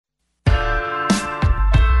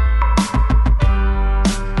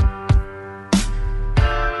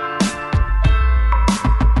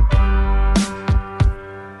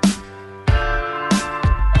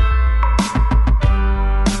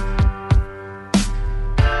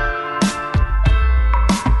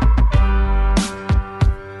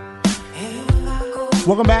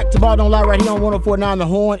Welcome back to Ball Don't Lie right here on 104.9 The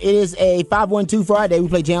Horn. It is a 512 Friday. We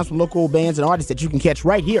play jams from local bands and artists that you can catch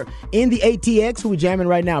right here in the ATX. Who we jamming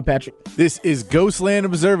right now, Patrick? This is Ghostland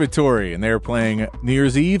Observatory, and they're playing New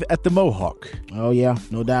Year's Eve at the Mohawk. Oh, yeah,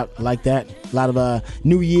 no doubt. I like that. A lot of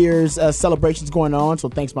New Year's celebrations going on, so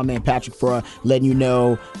thanks, my man Patrick, for letting you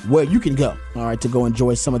know where you can go, all right, to go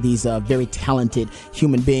enjoy some of these very talented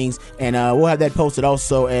human beings. And we'll have that posted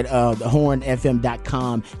also at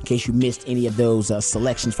thehornfm.com in case you missed any of those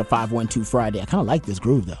selections for 512 Friday. I kind of like this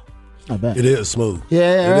groove, though. Not bad. It is smooth.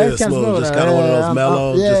 Yeah, it is smooth. Just kind of one of those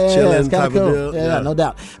mellow, just chilling type cool. of deal. Yeah, no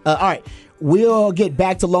doubt. All right. We'll get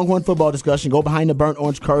back to Longhorn football discussion. Go behind the burnt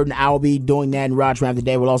orange curtain. I'll be doing that in Roger Ram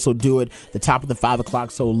today. We'll also do it the top of the 5 o'clock.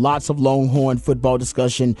 So lots of Longhorn football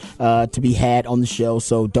discussion to be had on the show.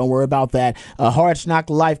 So don't worry about that. Hard Knock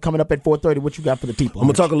Life coming up at 4:30. What you got for the people? I'm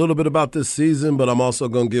going to talk a little bit about this season, but I'm also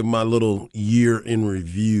going to give my little year in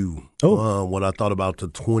review. What I thought about the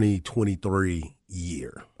 2023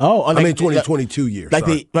 year. I mean 2022 year. Like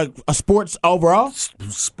a sports overall?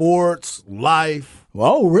 Sports, life.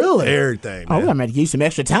 Oh, really? Everything, man. I'm going to give you some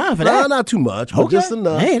extra time for that. No, not too much, but just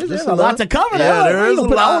enough. Man, there's a lot to cover there. Yeah, there is a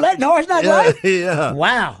lot. All that in Hard Knock Life? Yeah.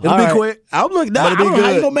 Wow. It'll be quick. I'm looking. I It'll be don't know how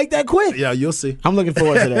good. you going to make that quick. Yeah, you'll see. I'm looking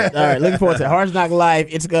forward to that. All right, looking forward to it. Hard Knock Life.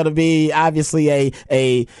 It's going to be obviously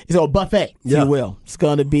a buffet, if you will. It's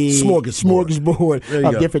going to be smorgasbord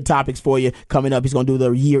of different topics for you coming up. He's going to do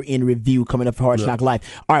the year in review coming up for Hard Knock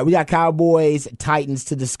Life. All right, we got Cowboys, Titans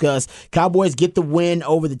to discuss. Cowboys get the win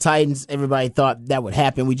over the Titans. Everybody thought that would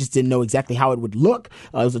happen. We just didn't know exactly how it would look.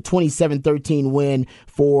 It was a 27-13 win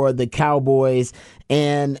for the Cowboys.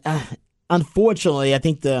 And unfortunately, I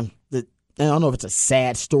think I don't know if it's a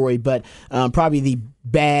sad story, but probably the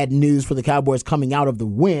bad news for the Cowboys coming out of the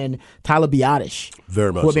win, Tyler Biadasz.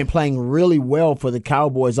 Very much. Who have been playing really well for the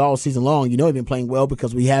Cowboys all season long. You know he's been playing well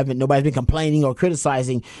because nobody's been complaining or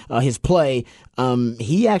criticizing his play.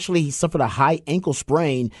 He actually suffered a high ankle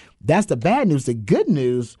sprain. That's the bad news. The good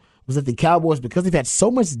news was that the Cowboys, because they've had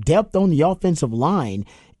so much depth on the offensive line,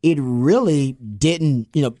 it really didn't,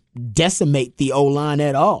 decimate the O-line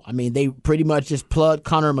at all. I mean, they pretty much just plugged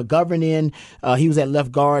Connor McGovern in. He was at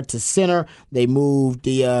left guard to center. They moved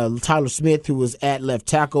the Tyler Smith, who was at left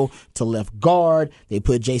tackle, to left guard. They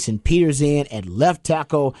put Jason Peters in at left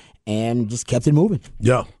tackle and just kept it moving.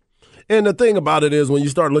 Yeah. And the thing about it is when you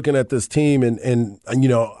start looking at this team and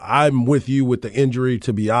I'm with you with the injury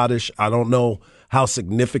to Biadasz. I don't know how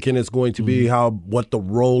significant it's going to be, what the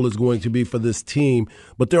role is going to be for this team.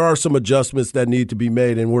 But there are some adjustments that need to be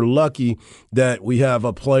made, and we're lucky that we have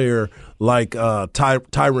a player like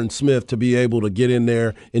Tyron Smith to be able to get in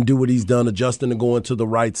there and do what he's done, adjusting and going to the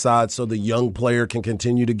right side so the young player can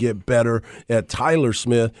continue to get better at Tyler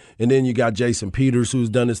Smith. And then you got Jason Peters, who's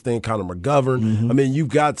done his thing, Connor McGovern. I mean, you've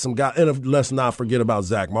got some guys, and let's not forget about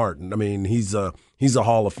Zach Martin. I mean, he's a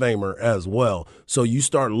Hall of Famer as well. So you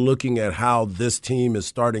start looking at how this team is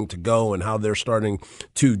starting to go and how they're starting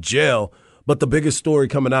to gel. But the biggest story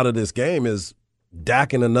coming out of this game is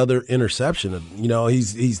Dak and another interception.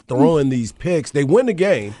 He's throwing these picks. They win the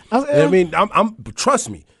game. I mean, I'm trust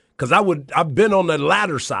me, because I've been on the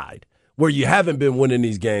latter side where you haven't been winning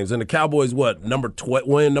these games. And the Cowboys, number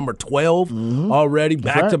 12 already,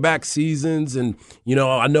 back-to-back seasons. And,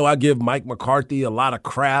 I know I give Mike McCarthy a lot of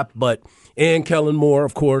crap, and Kellen Moore,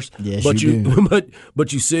 of course. Yes, but you do.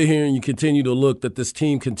 But you sit here and you continue to look that this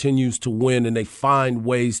team continues to win, and they find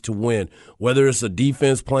ways to win. Whether it's a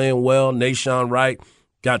defense playing well, Nashawn Wright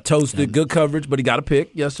got toasted, good coverage, but he got a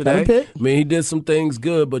pick yesterday. I mean, he did some things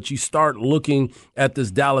good, but you start looking at this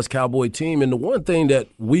Dallas Cowboy team, and the one thing that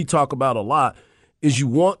we talk about a lot is you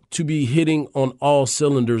want to be hitting on all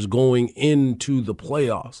cylinders going into the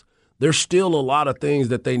playoffs. There's still a lot of things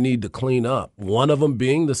that they need to clean up. One of them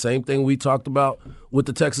being the same thing we talked about with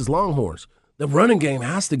the Texas Longhorns. The running game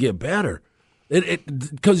has to get better.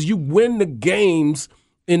 Because you win the games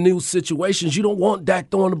in these situations. You don't want Dak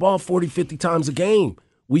throwing the ball 40, 50 times a game.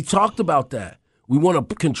 We talked about that. We want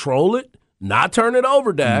to control it, not turn it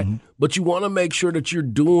over, Dak, but you want to make sure that you're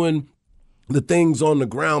doing the things on the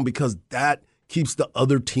ground because that keeps the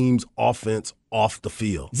other team's offense off the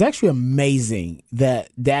field. It's actually amazing that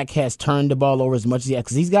Dak has turned the ball over as much as he has,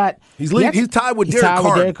 because he's tied with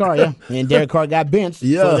Derek Carr, yeah. And Derek Carr got benched for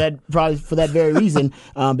that very reason.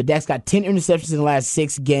 But Dak's got 10 interceptions in the last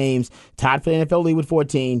 6 games, tied for the NFL league with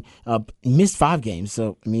 14. He missed 5 games,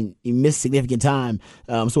 so he missed significant time.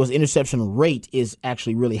 So his interception rate is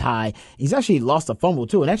actually really high. He's actually lost a fumble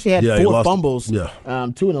too, and actually had 4 fumbles, 2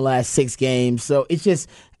 in the last 6 games. So it's just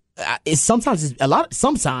sometimes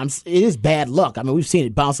it is bad luck. I mean, we've seen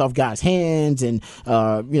it bounce off guys' hands and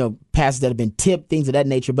passes that have been tipped, things of that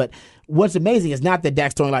nature. But what's amazing is not that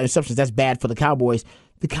Dak's throwing a lot of interceptions. That's bad for the Cowboys.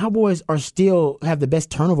 The Cowboys still have the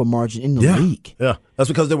best turnover margin in the league. Yeah, that's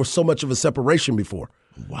because there was so much of a separation before.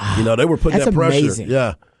 Wow, they were putting that's that pressure. Amazing.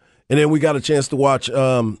 Yeah, and then we got a chance to watch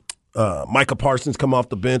Micah Parsons come off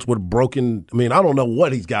the bench with a broken. I mean, I don't know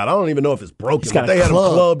what he's got. I don't even know if it's broken. But they had him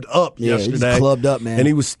clubbed up yesterday. He's clubbed up, man.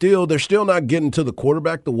 And they're still not getting to the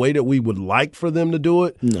quarterback the way that we would like for them to do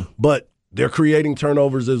it. No. But they're creating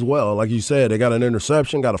turnovers as well. Like you said, they got an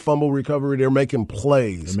interception, got a fumble recovery. They're making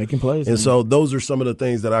plays. And so those are some of the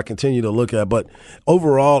things that I continue to look at. But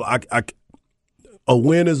overall, a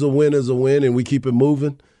win is a win is a win, and we keep it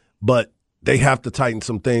moving. But they have to tighten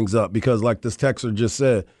some things up because, like this texter just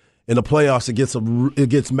said, in the playoffs it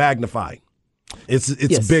gets magnified.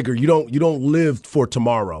 It's bigger. You don't live for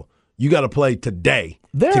tomorrow. You got to play today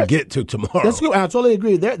to get to tomorrow. That's good. I totally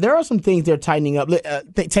agree. There are some things they're tightening up.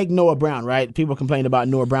 Take Noah Brown, right? People complain about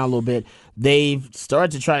Noah Brown a little bit. They've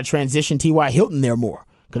started to try to transition T.Y. Hilton there more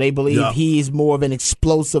because they believe he's more of an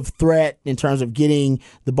explosive threat in terms of getting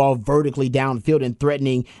the ball vertically downfield and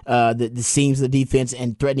threatening the seams of the defense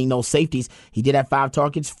and threatening those safeties. He did have 5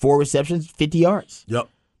 targets, 4 receptions, 50 yards. Yep.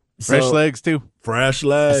 Fresh legs, too. Fresh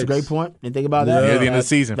legs. That's a great point. Didn't think about that. Yeah, the end of the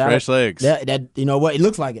season, fresh legs. That you know what? It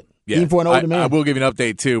looks like it. Yeah. Even for an older man. I will give you an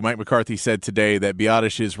update, too. Mike McCarthy said today that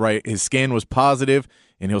Biadasz is right. His scan was positive,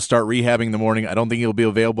 and he'll start rehabbing in the morning. I don't think he'll be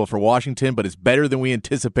available for Washington, but it's better than we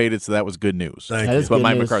anticipated, so that was good news. Thank you. That's what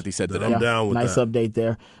Mike McCarthy said today. I'm down with nice that. Update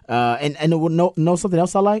there. And know something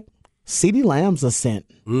else I like? CeeDee Lamb's ascent.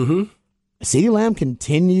 Mm-hmm. CeeDee Lamb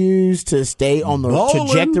continues to stay on the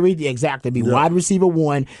trajectory. Exactly. Be wide receiver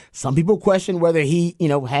 1. Some people question whether he,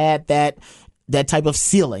 had that type of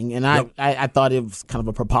ceiling, and I thought it was kind of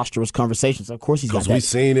a preposterous conversation. So of course he's got that. Because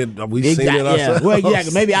seen it ourselves. Well,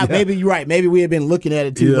 maybe you're right. Maybe we had been looking at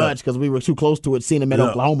it too much because we were too close to it, seeing him at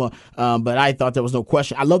Oklahoma. But I thought there was no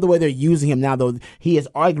question. I love the way they're using him now, though. He is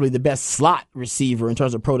arguably the best slot receiver in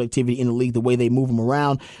terms of productivity in the league, the way they move him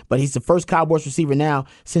around. But he's the first Cowboys receiver now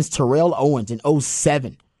since Terrell Owens in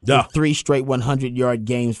 2007. Yeah. 3 straight 100-yard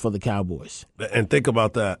games for the Cowboys. And think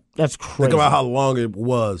about that. That's crazy. Think about how long it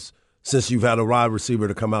was since you've had a wide receiver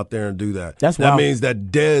to come out there and do that. That means that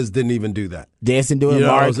Dez didn't even do that. Dez didn't do it.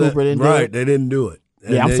 Amari Cooper didn't do it. Right, they didn't do it.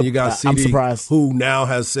 And then you got I'm CeeDee, surprised. who now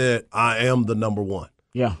has said, I am the number 1.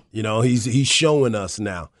 Yeah. He's showing us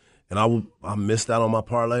now. And I missed out on my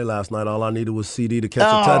parlay last night. All I needed was CD to catch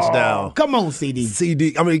a touchdown. Come on,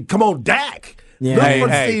 CD. Come on, Dak. Yeah.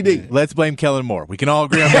 Hey, let's blame Kellen Moore. We can all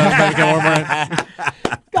agree on that. Kellen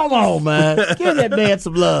Moore. Come on, man. Give that man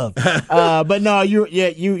some love. But no,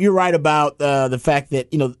 you're right about the fact that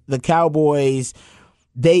the Cowboys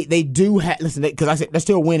they do have because I said they're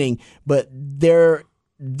still winning, but they're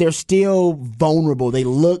still vulnerable. They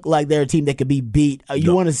look like they're a team that could be beat.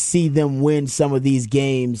 You want to see them win some of these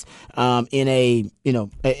games in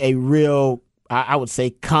a real, I would say,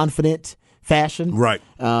 confident fashion. Right.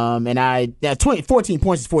 14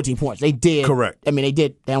 points is 14 points. They did. Correct. I mean, they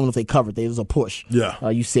did. I don't know if they covered. It was a push. Yeah.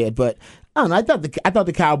 You said. But I don't know. I thought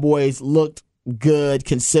the Cowboys looked good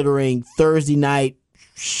considering Thursday night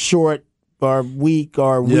short or week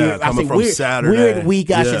or weird. Coming from Saturday. Weird week,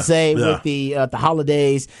 I should say, with the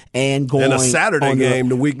holidays and going and a Saturday game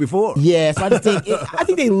the week before. Yeah, so I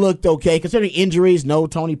think they looked okay considering injuries. No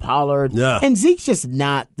Tony Pollard. Yeah. And Zeke's just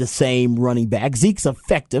not the same running back. Zeke's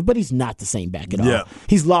effective, but he's not the same back at all. Yeah.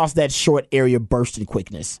 He's lost that short area bursting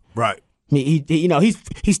quickness. Right.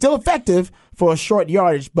 He's still effective for a short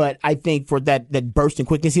yardage, but I think for that bursting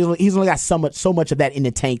quickness, he's only got so much of that in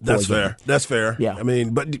the tank. That's fair. That's fair. Yeah. I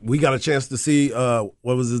mean, but we got a chance to see what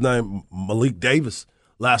was his name, Malik Davis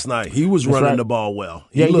last night. He was running the ball well.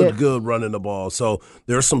 He looked good running the ball. So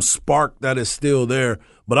there's some spark that is still there.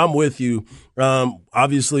 But I'm with you.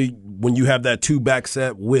 Obviously, when you have that 2-back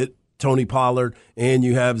set with Tony Pollard and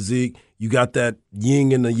you have Zeke, you got that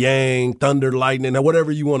yin and the yang, thunder, lightning, or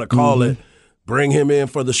whatever you want to call it. Bring him in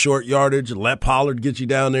for the short yardage, let Pollard get you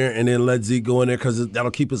down there, and then let Zeke go in there because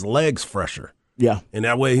that'll keep his legs fresher. Yeah. And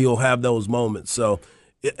that way he'll have those moments. So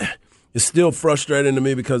it's still frustrating to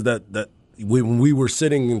me because when we were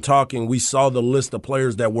sitting and talking, we saw the list of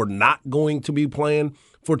players that were not going to be playing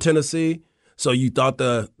for Tennessee. So you thought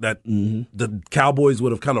the Cowboys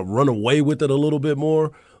would have kind of run away with it a little bit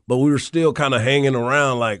more. But we were still kind of hanging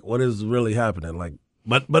around like, what is really happening? Like,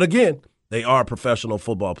 but again, they are professional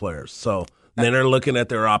football players, so then they're looking at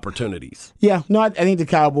their opportunities. Yeah, no, I think the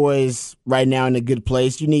Cowboys right now in a good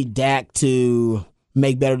place. You need Dak to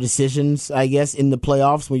make better decisions, I guess, in the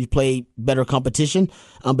playoffs when you play better competition.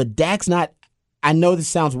 But Dak's not I know this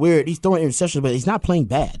sounds weird. He's throwing interceptions, but he's not playing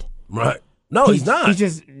bad. Right. No, he's not.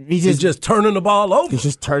 He's just turning the ball over. He's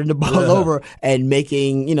just turning the ball over and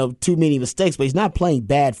making, too many mistakes, but he's not playing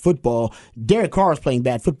bad football. Derek Carr is playing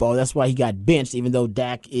bad football. That's why he got benched, even though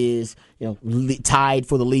Dak is, tied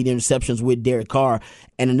for the lead interceptions with Derek Carr.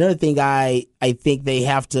 And another thing I think they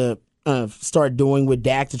have to start doing with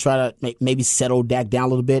Dak to try to maybe settle Dak down a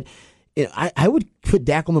little bit, I would put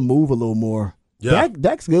Dak on the move a little more. Yeah.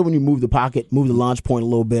 Dak's good when you move the pocket, move the launch point a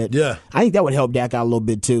little bit. Yeah. I think that would help Dak out a little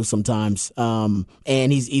bit too sometimes. And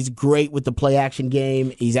he's great with the play action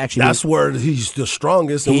game. That's where he's the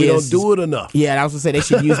strongest, and we don't do it enough. Yeah, and I was gonna say they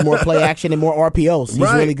should use more play action and more RPOs. He's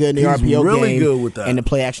really good in the RPO game. Really good with that. And the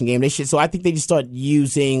play action game. So I think they just start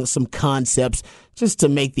using some concepts just to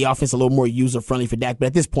make the offense a little more user-friendly for Dak. But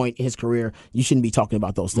at this point in his career, you shouldn't be talking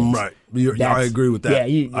about those things. Right. I agree with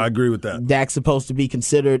that. Yeah, I agree with that. Dak's supposed to be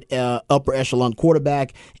considered upper echelon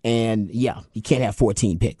quarterback, and, you can't have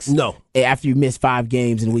 14 picks. No. After you miss 5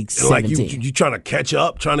 games in week 17. Like you trying to catch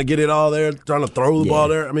up, trying to get it all there, trying to throw the ball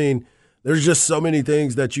there. I mean, there's just so many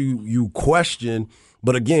things that you question.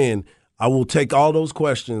 But, again, I will take all those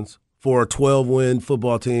questions for a 12-win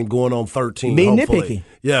football team going on 13. Being hopefully. Nitpicky.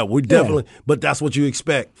 Yeah, we definitely. But that's what you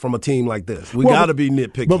expect from a team like this. We got to be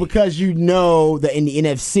nitpicky. But because that in the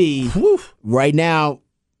NFC, right now,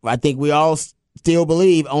 I think we all still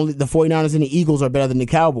believe only the 49ers and the Eagles are better than the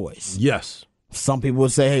Cowboys. Yes. Some people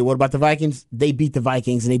would say, hey, what about the Vikings? They beat the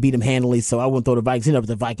Vikings, and they beat them handily, so I wouldn't throw the Vikings in there. But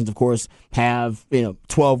the Vikings, of course, have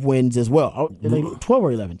 12 wins as well. 12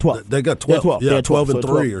 or 11? 12. They got 12. They're 12. Yeah, They're 12 and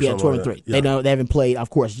 3 or something. Yeah, 12 and 3. Yeah. They haven't played, of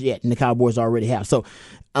course, yet, and the Cowboys already have. So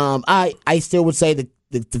I still would say the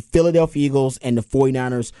Philadelphia Eagles and the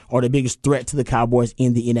 49ers are the biggest threat to the Cowboys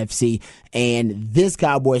in the NFC. And this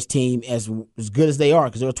Cowboys team, as good as they are,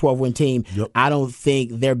 because they're a 12-win team, I don't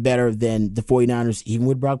think they're better than the 49ers, even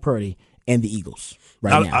with Brock Purdy, and the Eagles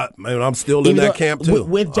now. I'm still in that camp too.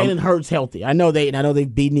 With Jalen Hurts healthy, I know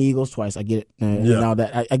they've beaten the Eagles twice. I get it, and all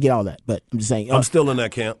that. I get all that, but I'm just saying. I'm still in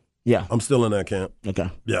that camp. Yeah, I'm still in that camp. Okay.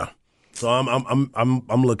 Yeah, so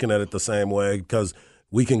I'm looking at it the same way because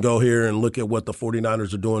we can go here and look at what the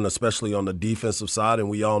 49ers are doing, especially on the defensive side, and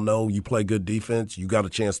we all know you play good defense, you got a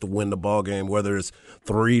chance to win the ball game, whether it's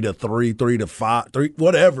 3-3, 3-5,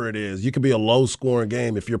 whatever it is. You could be a low-scoring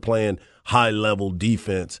game if you're playing high-level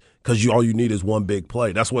defense because all you need is one big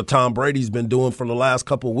play. That's what Tom Brady's been doing for the last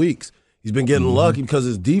couple of weeks. He's been getting lucky because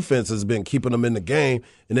his defense has been keeping him in the game,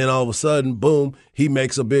 and then all of a sudden, boom, he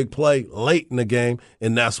makes a big play late in the game,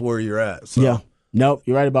 and that's where you're at. So. Yeah. Nope,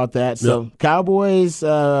 you're right about that. So Cowboys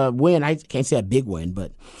win. I can't say a big win,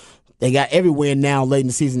 but they got every win now late in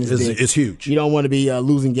the season is big. It's huge. You don't want to be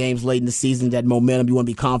losing games late in the season, that momentum. You want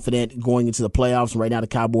to be confident going into the playoffs, and right now the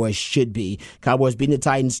Cowboys should be. Cowboys beating the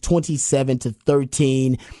Titans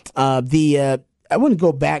 27-13. I want to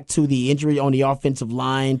go back to the injury on the offensive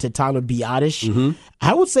line to Tyler Biadasz.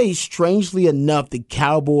 I would say, strangely enough, the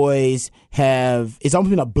Cowboys it's almost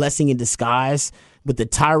been a blessing in disguise. With the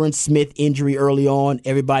Tyron Smith injury early on,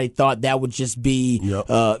 everybody thought that would just be,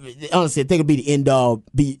 honestly, I think it would be the end of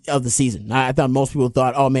the season. I thought most people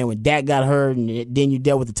thought, oh, man, when Dak got hurt and then you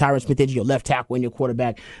dealt with the Tyron Smith injury, your left tackle and your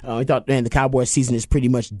quarterback, I thought, man, the Cowboys season is pretty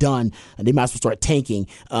much done. They might as well start tanking.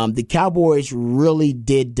 The Cowboys really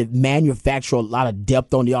did manufacture a lot of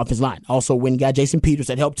depth on the offensive line. Also, when got Jason Peters,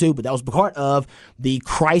 that helped too, but that was part of the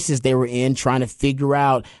crisis they were in, trying to figure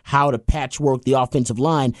out how to patchwork the offensive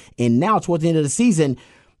line. And now, towards the end of the season,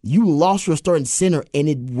 you lost your starting center, and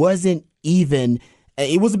it wasn't even.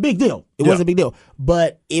 It was a big deal. It wasn't a big deal,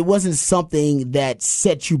 but it wasn't something that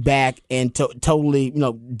set you back and totally,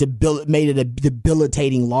 made it a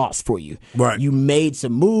debilitating loss for you. Right. You made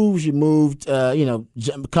some moves. You moved, Connor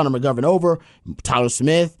McGovern over. Tyler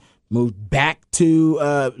Smith moved back to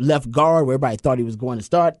left guard, where everybody thought he was going to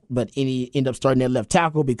start, but he ended up starting at left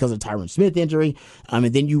tackle because of Tyron Smith injury. And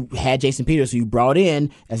then you had Jason Peters, who you brought in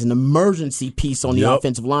as an emergency piece on the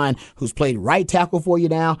offensive line, who's played right tackle for you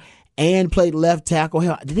now and played left tackle.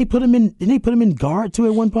 Hell, did they put him in guard too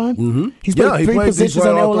at one time? Mm-hmm. He's played three positions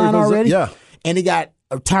on the O-line already. Yeah, and he got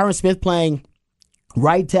Tyron Smith playing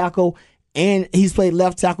right tackle, and he's played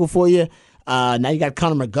left tackle for you. Now you got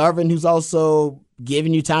Connor McGovern, who's also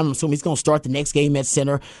giving you time. I'm assuming he's going to start the next game at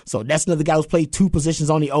center. So that's another guy who's played 2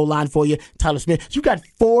 positions on the O-line for you. Tyler Smith. So you got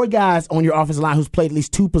 4 guys on your offensive line who's played at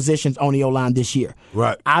least 2 positions on the O-line this year.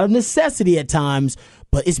 Right. Out of necessity at times,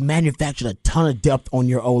 but it's manufactured a ton of depth on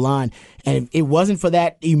your O-line. And if it wasn't for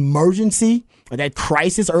that emergency or that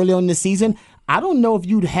crisis early on in the season, I don't know if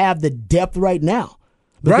you'd have the depth right now.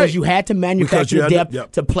 Because you had to manufacture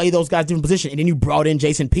depth to play those guys different positions. And then you brought in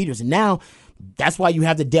Jason Peters. And now That's why you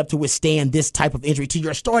have the depth to withstand this type of injury to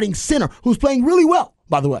your starting center, who's playing really well,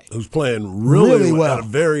 by the way. Who's playing really well at a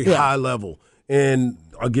very high level. And,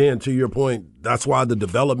 again, to your point, that's why the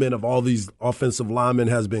development of all these offensive linemen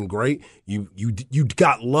has been great. You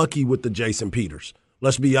got lucky with the Jason Peters.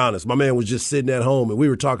 Let's be honest. My man was just sitting at home, and we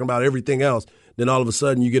were talking about everything else. Then all of a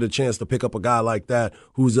sudden you get a chance to pick up a guy like that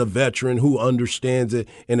who's a veteran, who understands it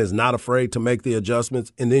and is not afraid to make the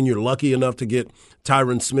adjustments. And then you're lucky enough to get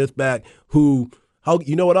Tyron Smith back, you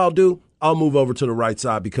know what I'll do? I'll move over to the right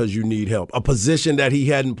side because you need help. A position that he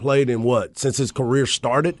hadn't played in since his career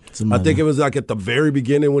started? I think it was like at the very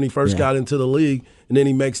beginning when he first got into the league, and then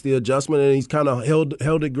he makes the adjustment and he's kind of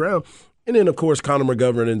held it ground. And then, of course, Connor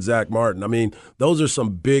McGovern and Zach Martin. I mean, those are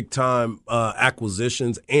some big-time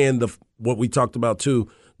acquisitions and what we talked about, too,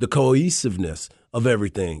 the cohesiveness of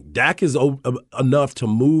everything. Dak is enough to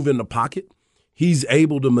move in the pocket. He's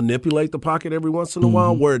able to manipulate the pocket every once in a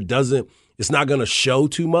while where it's not going to show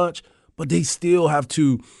too much, but they still have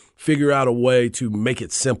to figure out a way to make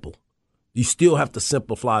it simple. You still have to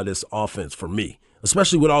simplify this offense for me,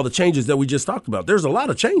 especially with all the changes that we just talked about. There's a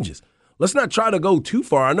lot of changes. Let's not try to go too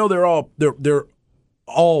far. I know they're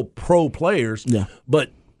all pro players,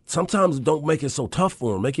 but sometimes don't make it so tough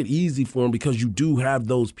for them. Make it easy for them because you do have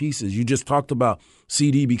those pieces. You just talked about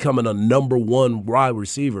CD becoming a number one wide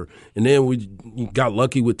receiver, and then we got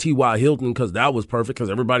lucky with T.Y. Hilton because that was perfect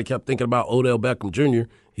because everybody kept thinking about Odell Beckham Jr.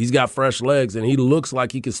 He's got fresh legs, and he looks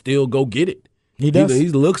like he can still go get it. He does. He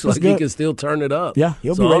looks like he can still turn it up. Yeah,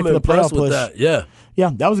 he'll be ready for the playoff push. That. Yeah,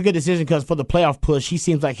 that was a good decision because for the playoff push, he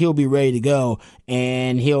seems like he'll be ready to go,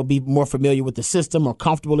 and he'll be more familiar with the system or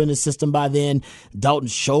comfortable in the system by then. Dalton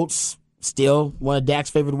Schultz, still one of Dak's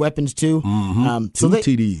favorite weapons, too. Two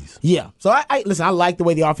TDs. Yeah. So, listen, I like the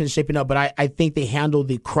way the offense is shaping up, but I think they handled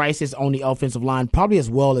the crisis on the offensive line probably as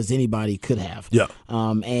well as anybody could have. Yeah.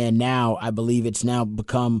 And now I believe it's now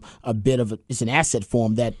become a bit of it's an asset for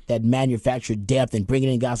them, that manufactured depth and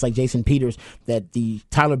bringing in guys like Jason Peters, that the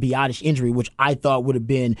Tyler Biadasz injury, which I thought would have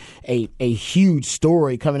been a huge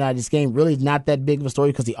story coming out of this game, really not that big of a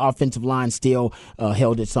story because the offensive line still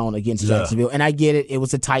held its own against Jacksonville. And I get it. It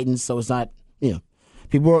was the Titans, so it's not,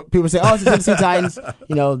 people say, oh, it's the Tennessee Titans.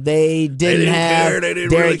 They didn't have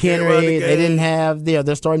Derrick Henry. They didn't have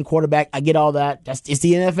their starting quarterback. I get all that. It's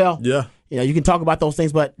the NFL. Yeah. You can talk about those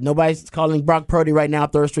things, but nobody's calling Brock Purdy right now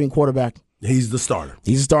third-string quarterback. He's the starter.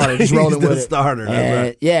 Just rolling with it. He's the starter.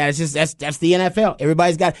 Right. Yeah, it's just that's the NFL.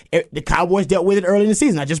 Everybody's got the Cowboys dealt with it early in the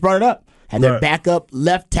season. I just brought it up. Had their backup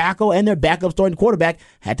left tackle and their backup starting quarterback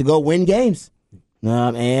had to go win games.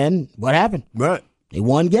 And what happened? Right. They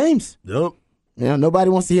won games. Yep. Nobody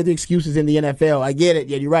wants to hear the excuses in the NFL. I get it.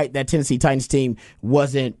 Yeah, you're right. That Tennessee Titans team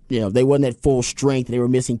wasn't at full strength. They were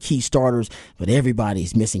missing key starters, but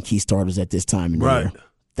everybody's missing key starters at this time in the year.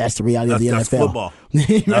 That's the reality of the NFL. That's football.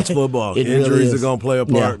 That's football. Injuries really are going to play a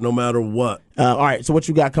part no matter what. All right, so what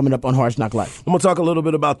you got coming up on Hard Knock Life? I'm going to talk a little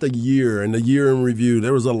bit about the year and the year in review.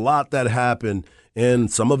 There was a lot that happened, and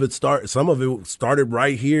some of it started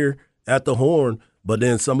right here at the Horn, but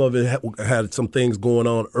then some of it had some things going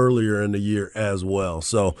on earlier in the year as well.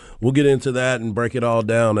 So we'll get into that and break it all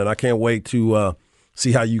down, and I can't wait to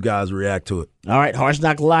see how you guys react to it. All right, Hard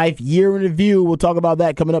Knock Life, year in review. We'll talk about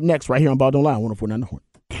that coming up next right here on Ball Don't Lie, 104.9 The Horn.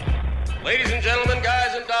 Ladies and gentlemen,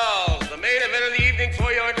 guys and dolls, the main event of the evening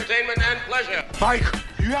for your entertainment and pleasure. Mike,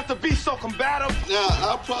 you have to be so combative. Now,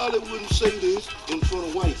 I probably wouldn't say this in front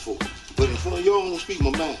of white folk, but in front of y'all, I'm going to speak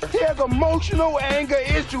my mind. He has emotional anger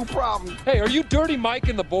issue problem. Hey, are you Dirty Mike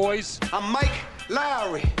and the boys? I'm Mike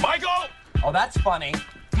Lowry. Michael! Oh, that's funny.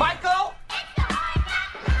 Michael!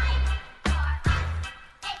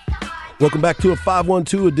 Welcome back to a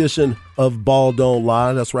 512 edition of Ball Don't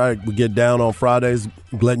Lie. That's right. We get down on Fridays,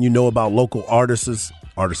 letting you know about local artists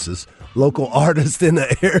local artists in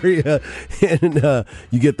the area, and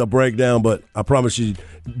you get the breakdown. But I promise you,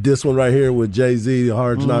 this one right here with Jay-Z,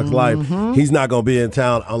 Hard Knocks Life, he's not going to be in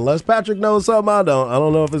town unless Patrick knows something I don't. I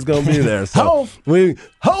don't know if it's going to be there. So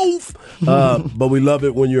but we love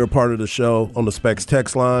it when you're a part of the show on the Specs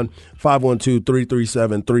text line,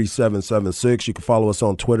 512-337-3776. You can follow us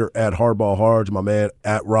on Twitter at HardballHards, my man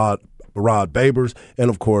at Rod Babers, and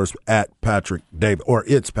of course at Patrick Davis, or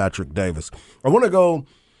it's Patrick Davis. I want to go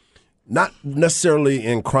not necessarily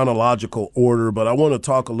in chronological order, but I want to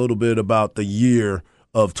talk a little bit about the year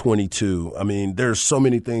of 22. I mean, there's so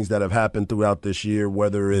many things that have happened throughout this year,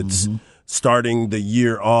 whether it's starting the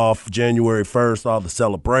year off January 1st, all the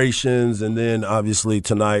celebrations, and then obviously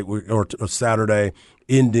tonight or Saturday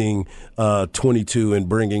ending 22 and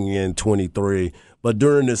bringing in 23. But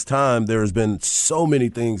during this time, there's been so many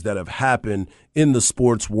things that have happened in the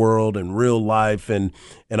sports world and real life. And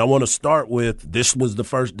I want to start with, this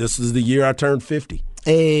is the year I turned 50.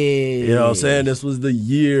 Hey. You know what I'm saying? This was the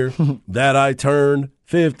year that I turned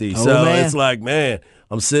 50. So it's like, man,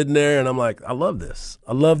 I'm sitting there and I'm like, I love this.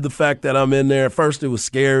 I love the fact that I'm in there. At first it was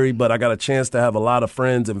scary, but I got a chance to have a lot of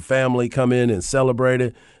friends and family come in and celebrate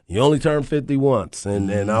it. You only turn 50 once,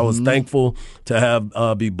 and I was thankful to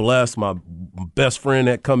have be blessed. My best friend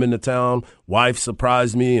had come into town. Wife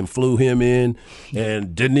surprised me and flew him in,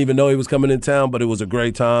 and didn't even know he was coming in town, but it was a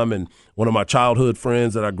great time. And one of my childhood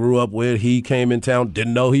friends that I grew up with, he came in town.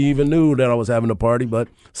 Didn't know he even knew that I was having a party, but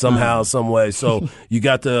somehow, some way. So you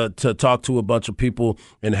got to talk to a bunch of people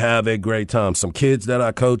and have a great time. Some kids that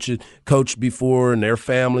I coached before, and their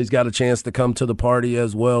families got a chance to come to the party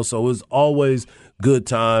as well. So it was always good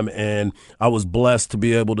time, and I was blessed to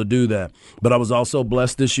be able to do that. But I was also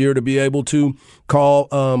blessed this year to be able to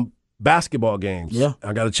call basketball games. Yeah.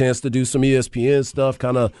 I got a chance to do some ESPN stuff,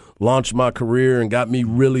 kind of launched my career and got me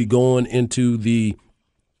really going into the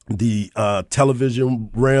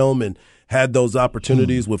television realm, and had those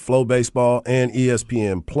opportunities with Flow Baseball and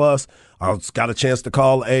ESPN Plus. I got a chance to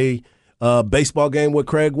call a baseball game with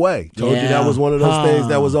Craig Way. Told you that was one of those things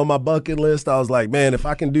that was on my bucket list. I was like, man, if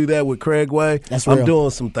I can do that with Craig Way, I'm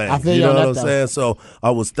doing some things. I feel you know what that I'm though. saying? So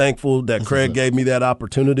I was thankful that Craig gave me that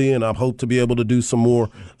opportunity, and I hope to be able to do some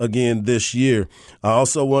more again this year. I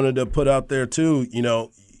also wanted to put out there too,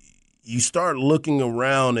 you start looking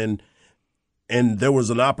around, and there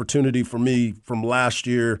was an opportunity for me from last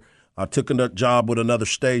year. I took a job with another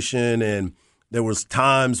station, and there was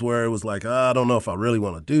times where it was like, I don't know if I really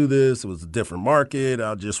want to do this. It was a different market.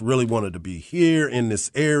 I just really wanted to be here in this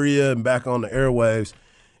area and back on the airwaves.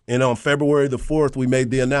 And on February the 4th, we made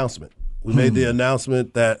the announcement. We made the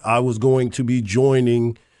announcement that I was going to be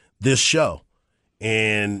joining this show.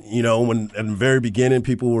 And, when at the very beginning,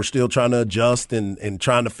 people were still trying to adjust and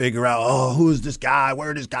trying to figure out, who is this guy?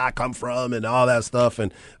 Where did this guy come from? And all that stuff.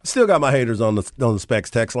 And I still got my haters on the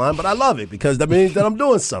Specs text line, but I love it because that means that I'm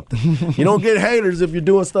doing something. You don't get haters if you're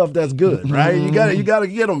doing stuff that's good, right? You got to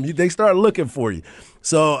get them. They start looking for you.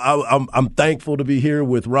 So I'm thankful to be here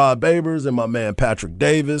with Rod Babers and my man Patrick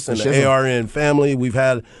Davis and the ARN family. We've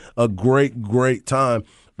had a great, great time.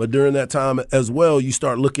 But during that time as well, you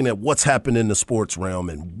start looking at what's happened in the sports realm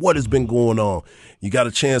and what has been going on. You got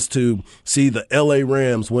a chance to see the L.A.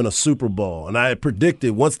 Rams win a Super Bowl. And I had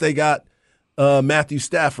predicted once they got Matthew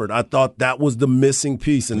Stafford, I thought that was the missing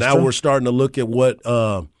piece. And now we're starting to look at what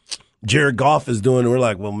Jared Goff is doing. And we're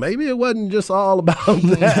like, well, maybe it wasn't just all about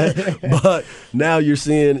that. But now you're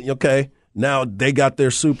seeing, okay, now they got their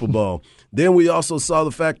Super Bowl. Then we also saw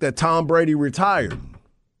the fact that Tom Brady retired.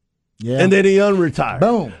 Yeah. And then he unretired.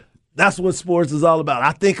 Boom. That's what sports is all about.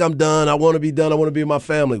 I think I'm done. I want to be done. I want to be with my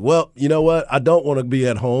family. Well, you know what? I don't want to be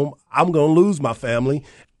at home. I'm going to lose my family.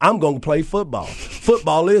 I'm going to play football.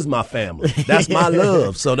 Football is my family. That's my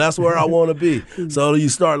love. So that's where I want to be. So you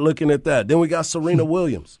start looking at that. Then we got Serena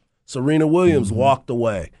Williams. Serena Williams walked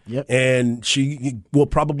away. Yep. And she will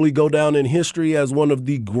probably go down in history as one of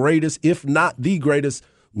the greatest, if not the greatest,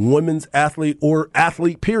 women's athlete or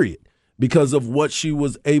athlete, period, because of what she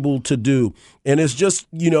was able to do. And it's just,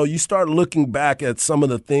 you start looking back at some of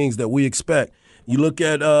the things that we expect. You look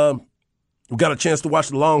at, we got a chance to watch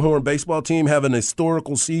the Longhorn baseball team have an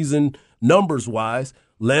historical season numbers-wise,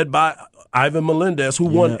 led by Ivan Melendez, who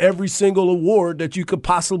won every single award that you could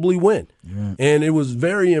possibly win. Yeah. And it was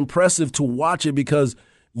very impressive to watch it because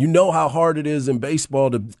you know how hard it is in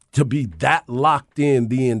baseball to be that locked in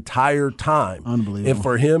the entire time. Unbelievable. And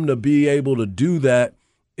for him to be able to do that,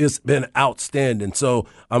 it's been outstanding. So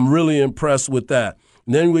I'm really impressed with that.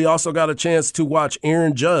 And then we also got a chance to watch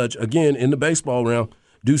Aaron Judge, again, in the baseball realm,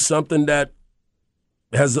 do something that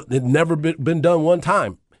has never been done one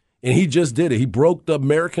time. And he just did it. He broke the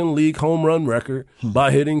American League home run record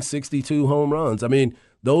by hitting 62 home runs. I mean,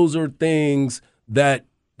 those are things that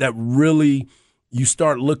really you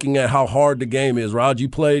start looking at how hard the game is. Rod, you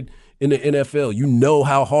played in the NFL. You know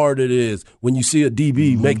how hard it is when you see a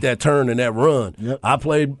DB make that turn and that run. Yep. I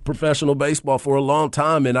played professional baseball for a long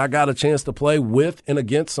time, and I got a chance to play with and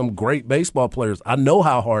against some great baseball players. I know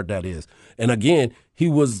how hard that is. And again, he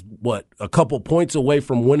was, a couple points away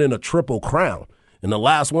from winning a Triple Crown. And the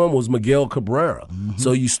last one was Miguel Cabrera.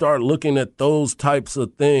 So you start looking at those types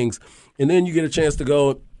of things, and then you get a chance to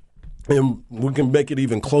go, and we can make it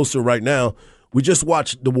even closer right now. We just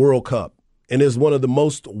watched the World Cup. And it's one of the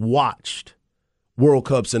most watched World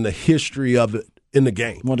Cups in the history of it in the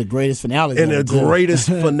game. One of the greatest finales. And the greatest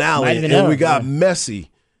finale. And we got Messi,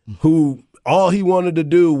 who all he wanted to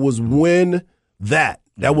do was win that.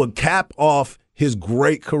 That would cap off his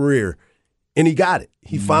great career, and he got it.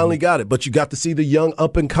 He finally got it. But you got to see the young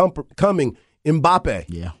up-and-coming Mbappe.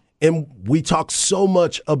 Yeah. And we talk so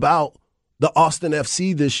much about the Austin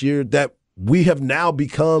FC this year that we have now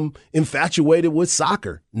become infatuated with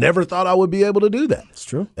soccer. Never thought I would be able to do that. It's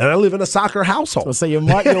true. And I live in a soccer household. So your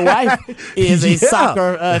wife is a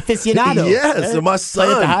soccer aficionado. Yes, and my son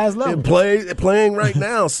play at the highest level. Playing right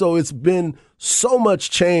now. So it's been so much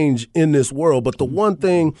change in this world. But the one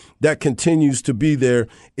thing that continues to be there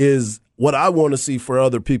is what I want to see for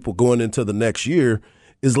other people going into the next year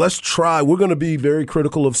is let's try. We're going to be very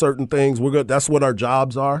critical of certain things. That's what our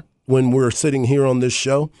jobs are when we're sitting here on this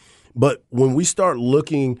show. But when we start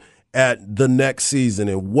looking at the next season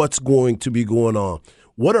and what's going to be going on,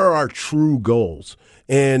 what are our true goals?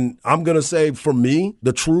 And I'm going to say, for me,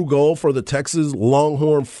 the true goal for the Texas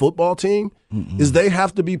Longhorn football team is they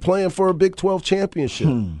have to be playing for a Big 12 championship.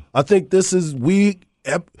 I think this is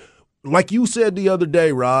like you said the other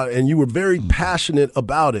day, Rod, and you were very passionate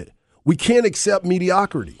about it. We can't accept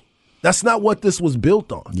mediocrity. That's not what this was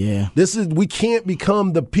built on. Yeah. We can't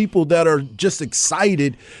become the people that are just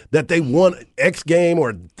excited that they won X game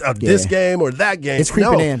or this game or that game. It's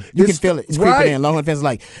creeping in. You can feel it. It's creeping in. Longhorn fans are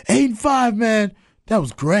like, 8-5, man. That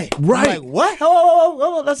was great. Right. I'm like, what?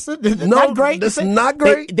 Oh, that's not great. That's not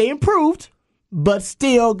great. They improved, but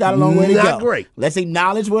still got a long way to go. Not great. Let's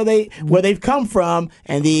acknowledge where they've come from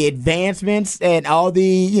and the advancements and all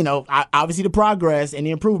the, obviously the progress and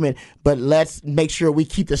the improvement, but let's make sure we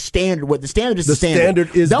keep the standard. What the standard is the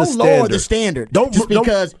standard. Don't lower the standard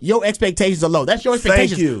because your expectations are low. That's your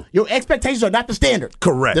expectations. Thank you. Your expectations are not the standard.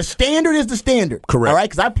 Correct. The standard is the standard. Correct. All right,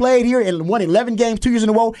 because I played here and won 11 games 2 years in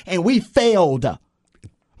a row, and we failed.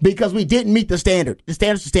 Because we didn't meet the standard. The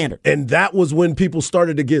standard's the standard. And that was when people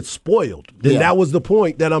started to get spoiled. And that was the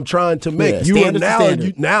point that I'm trying to make. Yeah,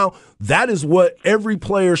 now that is what every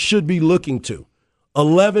player should be looking to.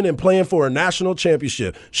 11 and playing for a national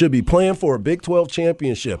championship, should be playing for a Big 12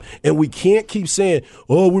 championship. And we can't keep saying,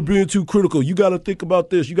 oh, we're being too critical. You got to think about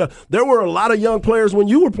this. There were a lot of young players when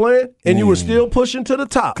you were playing, and you were still pushing to the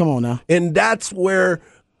top. Come on now. And that's where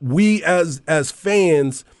we as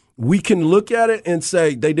fans – we can look at it and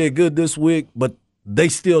say they did good this week, but they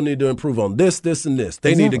still need to improve on this, and this.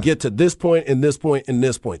 They need to get to this point and this point and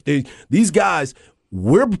this point. These guys,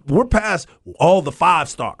 we're past all the 5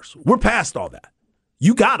 stars. We're past all that.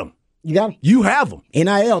 You got them. You got them. You have them.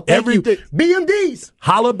 NIL. Everything. BMDs.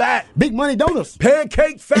 Holla back. Big Money Donuts.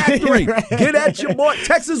 Pancake Factory. Right. Get at your boy.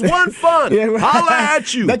 Texas One Fun. Yeah, right. Holla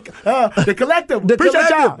at you. The Collective. The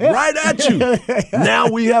Collective. Yeah. Right at you.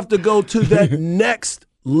 Now we have to go to that next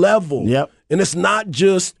level. Yep. And it's not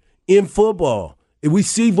just in football. We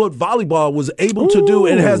see what volleyball was able to do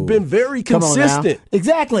and has been very consistent.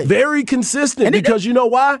 Exactly. Very consistent. And because you know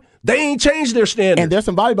why? They ain't changed their standard. And there's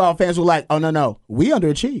some volleyball fans who are like, oh, no. We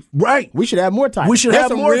underachieved. Right. We should have more titles. We should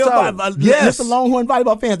have more titles. Yes. There's some Longhorn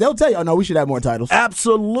volleyball fans. They'll tell you, oh, no, we should have more titles.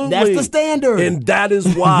 Absolutely. That's the standard. And that is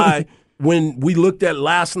why when we looked at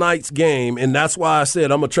last night's game, and that's why I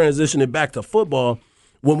said I'm going to transition it back to football.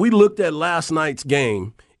 When we looked at last night's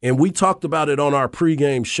game, and we talked about it on our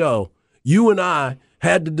pregame show, you and I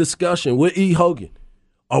had the discussion with E. Hogan.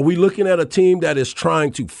 Are we looking at a team that is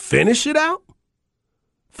trying to finish it out?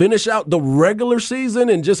 Finish out the regular season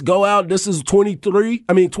and just go out, this is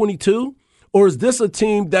 22? Or is this a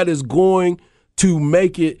team that is going to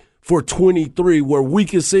make it for 23 where we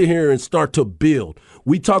can sit here and start to build?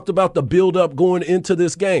 We talked about the build-up going into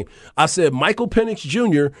this game. I said Michael Penix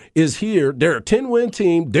Jr. is here. They're a 10-win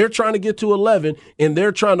team. They're trying to get to 11, and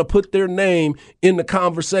they're trying to put their name in the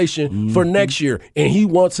conversation for next year. And he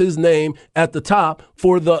wants his name at the top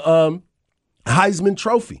for the Heisman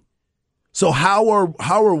Trophy. So how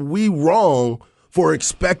are we wrong for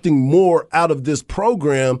expecting more out of this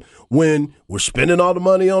program when we're spending all the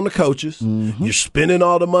money on the coaches, you're spending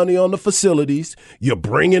all the money on the facilities, you're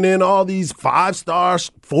bringing in all these 5-star,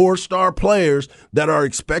 4-star players that are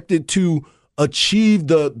expected to achieve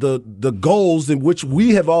the goals in which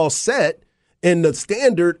we have all set, and the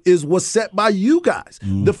standard is what's set by you guys.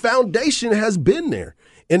 The foundation has been there.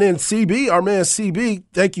 And then CB, our man CB,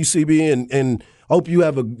 thank you, CB, and hope you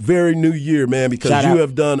have a very new year, man, because you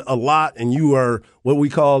have done a lot, and you are what we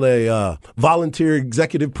call a volunteer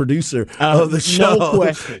executive producer of the show. No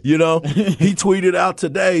question. He tweeted out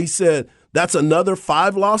today, he said, that's another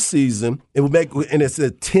 5-loss season. And it's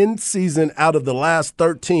a 10th season out of the last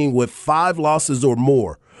 13 with 5 losses or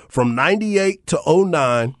more. From 98 to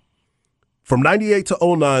 09,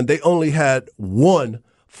 they only had one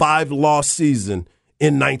 5-loss season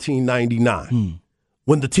in 1999.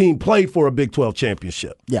 When the team played for a Big 12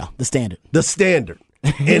 championship. Yeah, the standard. The standard.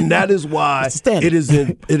 And that is why it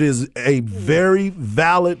is a very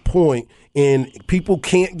valid point, and people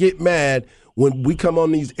can't get mad when we come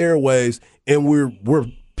on these airwaves and we're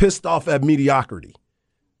pissed off at mediocrity.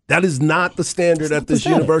 That is not the standard at this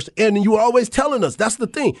university. And you are always telling us, that's the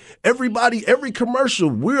thing. Everybody, every commercial,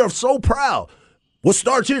 we are so proud. What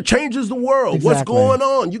starts here changes the world. Exactly. What's going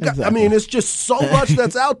on? I mean, it's just so much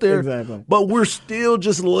that's out there, but we're still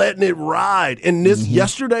just letting it ride. And this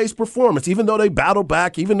yesterday's performance, even though they battled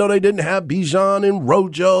back, even though they didn't have Bijan and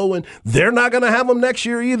Rojo, and they're not going to have them next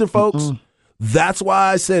year either, folks. That's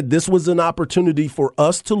why I said this was an opportunity for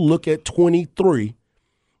us to look at 23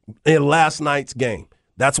 in last night's game.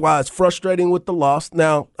 That's why it's frustrating with the loss.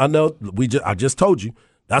 Now, I know I just told you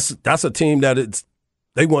that's a team that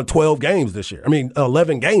they won 12 games this year. I mean,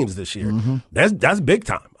 11 games this year. That's big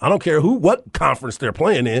time. I don't care what conference they're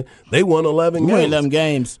playing in. They won 11 games. 11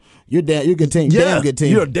 games. You're a good team. Yeah, damn good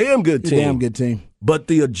team. You're a damn good team. Damn good team. But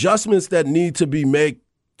the adjustments that need to be made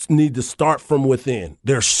need to start from within.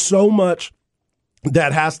 There's so much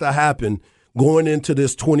that has to happen going into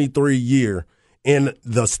this 23 year. And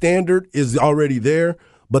the standard is already there,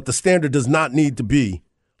 but the standard does not need to be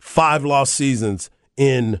 5 lost seasons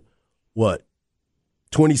in what?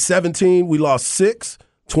 2017, we lost 6.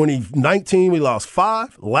 2019, we lost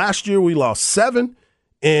 5. Last year, we lost 7.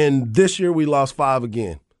 And this year, we lost 5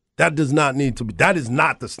 again. That does not need to be. That is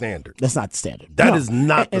not the standard. That's not the standard. That is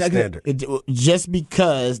not the standard. Just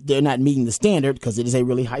because they're not meeting the standard, because it is a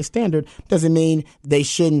really high standard, doesn't mean they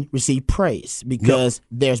shouldn't receive praise, because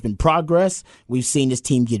there's been progress. We've seen this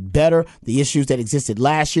team get better. The issues that existed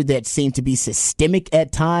last year that seemed to be systemic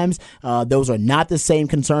at times, those are not the same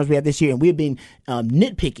concerns we have this year. And we've been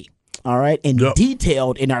nitpicky. All right, and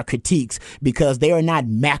detailed in our critiques, because they are not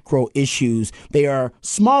macro issues. They are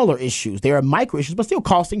smaller issues. They are micro issues, but still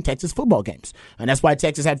costing Texas football games. And that's why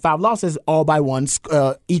Texas had 5 losses, all by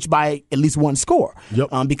each by at least 1 score.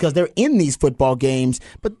 Because they're in these football games,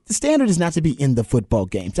 but the standard is not to be in the football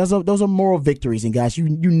games. Those are moral victories, and guys, you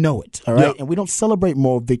know it. All right, and we don't celebrate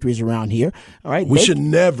moral victories around here. All right, you should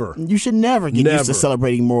never get used to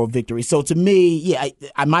celebrating moral victories. So to me,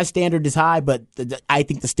 my standard is high, but I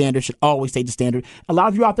think the standard should always stay the standard. A lot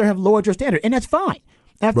of you out there have lowered your standard, and that's fine.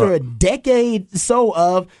 After a decade so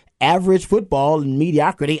of average football and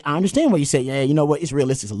mediocrity, I understand why you say, yeah, you know what, it's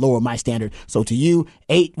realistic to lower my standard. So to you,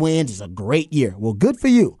 8 wins is a great year. Well, good for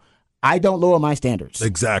you. I don't lower my standards.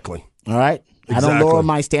 Exactly. All right? Exactly. I don't lower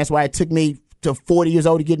my standards. That's why it took me to 40 years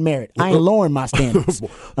old to get married. I ain't lowering my standards.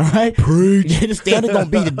 All right? Preach. The standard going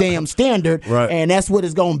to be the damn standard. Right. And that's what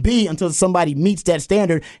it's going to be until somebody meets that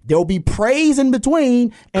standard. There will be praise in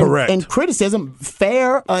between and criticism,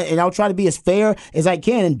 fair, and I'll try to be as fair as I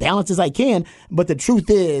can and balanced as I can. But the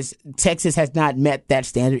truth is, Texas has not met that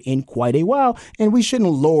standard in quite a while, and we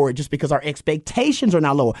shouldn't lower it just because our expectations are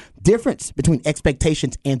now lower. Difference between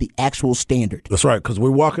expectations and the actual standard. That's right, because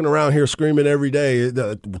we're walking around here screaming every day,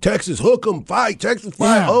 Texas, hook 'em. Fight, Texas,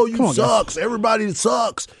 fight. Oh, you sucks. Guys. Everybody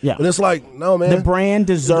sucks. Yeah. And it's like, no, man. The brand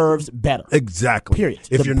deserves better. Exactly. Period.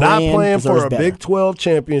 If you're not playing for a Big 12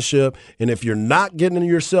 championship, and if you're not getting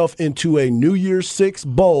yourself into a New Year's 6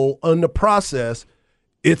 bowl in the process,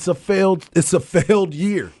 it's a failed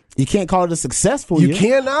year. You can't call it a successful year. You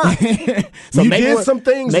cannot. So you did some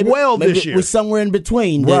things this year. We're somewhere in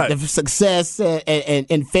between the success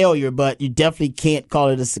and failure, but you definitely can't call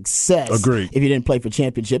it a success. Agreed. If you didn't play for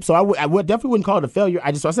championships. So I definitely wouldn't call it a failure.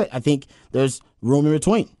 I think there's room in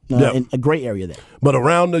between, in a gray area there. But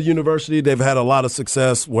around the university, they've had a lot of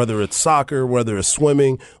success, whether it's soccer, whether it's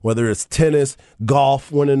swimming, whether it's tennis,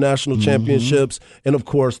 golf, winning national championships, and, of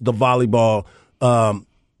course, the volleyball.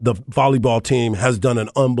 The volleyball team has done an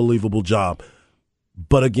unbelievable job.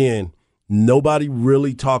 But again, nobody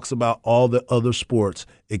really talks about all the other sports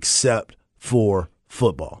except for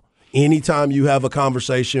football. Anytime you have a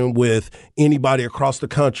conversation with anybody across the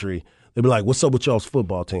country, they'll be like, what's up with y'all's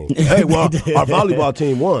football team? Hey, well, our volleyball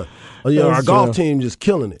team won. Our golf team just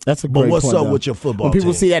killing it. That's a great But what's point, up though. with your football team? When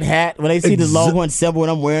people team? see that hat, when they see the Longhorn symbol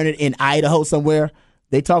and I'm wearing it in Idaho somewhere,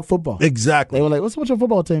 they talk football. Exactly. They were like, what's up with your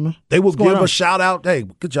football team, man? They will give a shout out. Hey,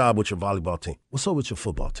 good job with your volleyball team. What's up with your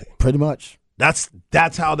football team? Pretty much. That's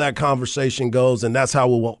how that conversation goes, and that's how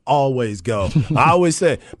it will always go. I always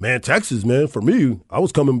say, man, Texas, man, for me, I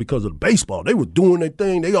was coming because of the baseball. They were doing their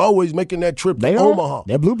thing. They always making that trip to Omaha.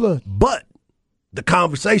 They're blue blood. But the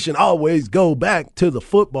conversation always go back to the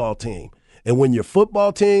football team. And when your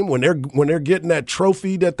football team, when they're getting that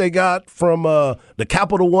trophy that they got from the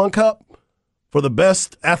Capital One Cup, for the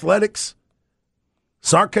best athletics,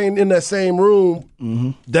 Sark ain't in that same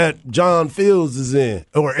room that John Fields is in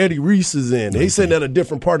or Eddie Reese is in. He's sitting at a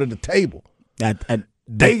different part of the table.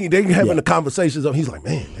 They having the conversations of, he's like,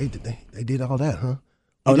 man, they did all that, huh?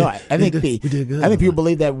 Oh no! I think people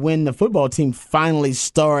believe that when the football team finally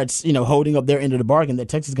starts, holding up their end of the bargain, that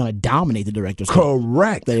Texas is going to dominate the director's cut.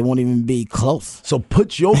 Correct. That it won't even be close. So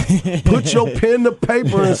put your pen to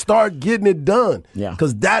paper and start getting it done. Yeah.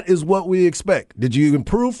 Because that is what we expect. Did you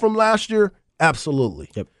improve from last year?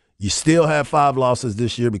 Absolutely. Yep. You still have 5 losses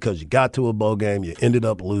this year because you got to a bowl game. You ended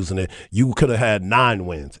up losing it. You could have had 9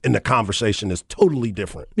 wins, and the conversation is totally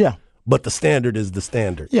different. Yeah. But the standard is the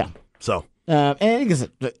standard. Yeah. So. And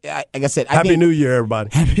like I said, Happy New Year, everybody.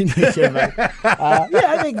 Happy New Year, everybody.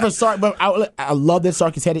 I think for Sark, but I love that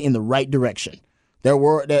Sark is headed in the right direction. There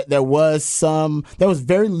was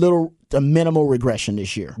very little to minimal regression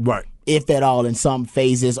this year, right? If at all, in some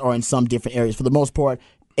phases or in some different areas. For the most part,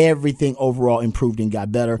 everything overall improved and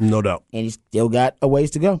got better, no doubt. And he's still got a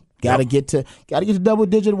ways to go. Got to get to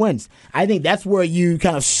double-digit wins. I think that's where you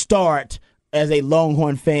kind of start as a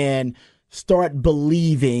Longhorn fan. Start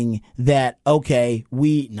believing that, okay,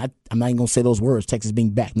 I'm not even going to say those words, Texas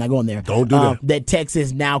being back. I'm not going there. Don't do that. That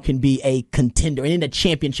Texas now can be a contender and in a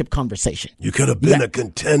championship conversation. You could have been a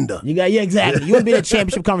contender. Yeah, exactly. You want to be in a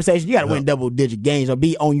championship conversation, you got to win double-digit games or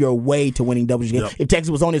be on your way to winning double-digit games. If Texas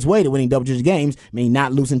was on its way to winning double-digit games,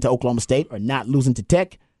 not losing to Oklahoma State or not losing to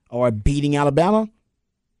Tech or beating Alabama,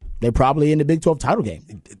 they're probably in the Big 12 title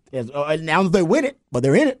game. I don't know if they win it, but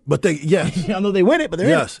they're in it. But I don't know if they win it, but they're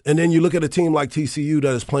in it. Yes, and then you look at a team like TCU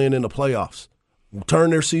that is playing in the playoffs.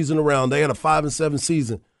 Turn their season around. They had a 5-7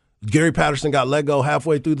 season. Gary Patterson got let go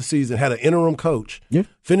halfway through the season, had an interim coach,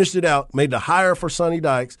 finished it out, made the hire for Sonny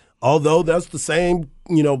Dykes, although that's the same,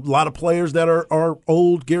 a lot of players that are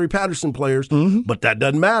old Gary Patterson players, but that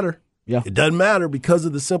doesn't matter. Yeah. It doesn't matter because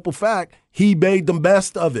of the simple fact he made the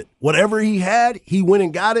best of it. Whatever he had, he went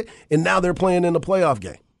and got it, and now they're playing in the playoff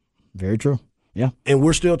game. Very true. Yeah. And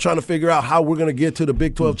we're still trying to figure out how we're going to get to the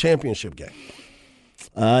Big 12 championship game.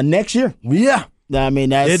 Next year. Yeah.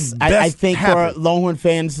 I think for Longhorn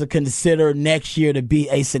fans to consider next year to be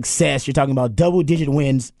a success, you're talking about double-digit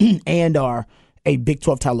wins and or a Big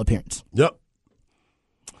 12 title appearance. Yep.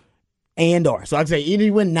 So I'd say either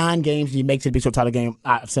you win 9 games and you make it to the Big 12 title game.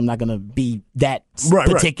 I'm not going to be that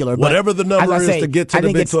particular. Right. Whatever the number is to get to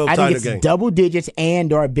the Big 12 title game. I think it's double digits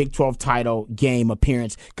and or a Big 12 title game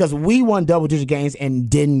appearance because we won double-digit games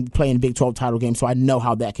and didn't play in the Big 12 title game, so I know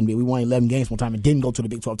how that can be. We won 11 games one time and didn't go to the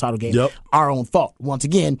Big 12 title game. Yep. Our own fault. Once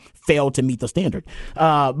again, failed to meet the standard.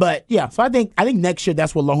 But yeah, so I think next year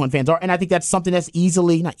that's what Longhorn fans are, and I think that's something that's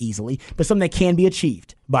not easily, but something that can be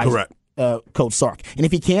achieved by Coach Sark. And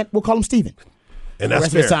if he can't, we'll call him Steven. And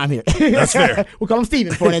that's fair. Time here. That's fair. We'll call him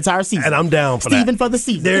Steven for an entire season. And I'm down for Steven for the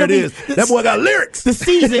season. There it is. That boy got lyrics. The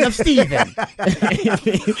season of Steven.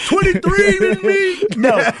 23 with me.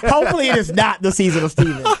 No, hopefully it is not the season of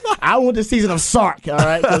Steven. I want the season of Sark, all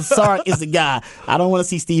right? Because Sark is the guy. I don't want to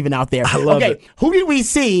see Steven out there. I love it. Who did we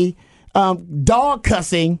see dog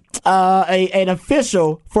cussing an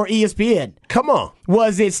official for ESPN? Come on.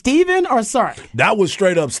 Was it Steven or Sark? That was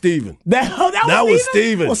straight up Steven. That was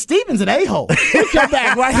Steven? Well, Steven's an a-hole. We'll come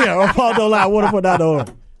back right here on Waldo Live,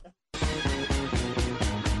 Waterford.org.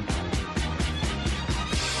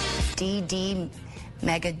 DD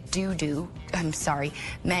Mangudu.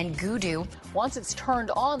 Once it's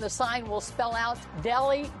turned on, the sign will spell out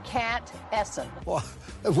Deli Cat Essen. Well,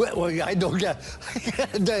 I don't get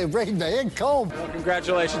they bring the income. Well,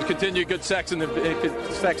 congratulations. Continue good sex in the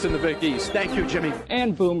Big East. Thank you, Jimmy.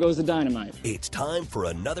 And boom goes the dynamite. It's time for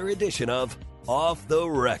another edition of Off the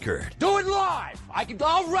Record. Do it live.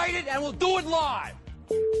 I'll write it and we'll do it live.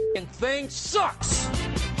 And thing sucks.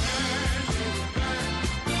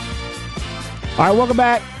 All right, welcome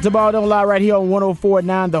back to Ball Don't Lie right here on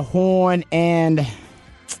 104.9 The Horn. And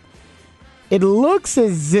it looks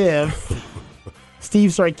as if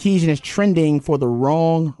Steve Sarkisian is trending for the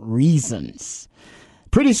wrong reasons.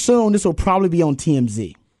 Pretty soon, this will probably be on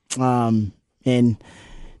TMZ. And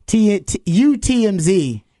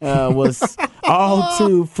TMZ was all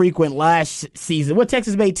too frequent last season. What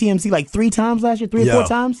Texas made TMZ like 3 times last year? 3 or 4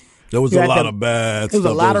 times? There was a lot of bad stuff.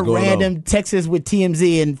 There was a lot of random Texas with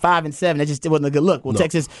TMZ and 5-7. That wasn't a good look. Well,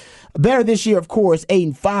 Texas better this year, of course,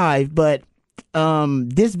 8-5. But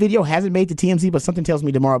this video hasn't made the TMZ. But something tells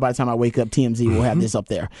me tomorrow, by the time I wake up, TMZ will have this up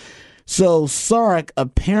there. So Sark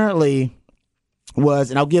apparently was,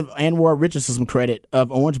 and I'll give Anwar Richardson some credit of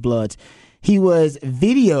Orange Bloods. He was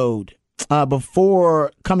videoed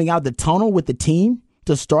before coming out the tunnel with the team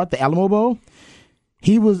to start the Alamo Bowl.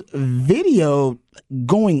 He was videoed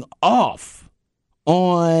going off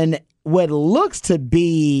on what looks to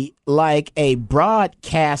be like a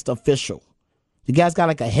broadcast official. The guy's got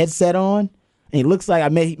like a headset on, And he looks like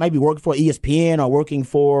he might be working for ESPN or working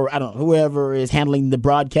for, I don't know, whoever is handling the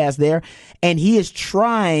broadcast there. And he is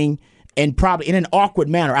trying, and probably in an awkward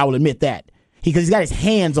manner, I will admit that, because he's got his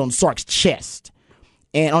hands on Sark's chest.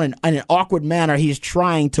 And in an awkward manner, he's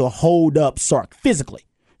trying to hold up Sark physically.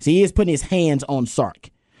 So he is putting his hands on Sark.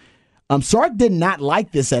 Sark did not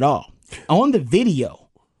like this at all. On the video,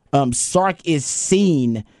 Sark is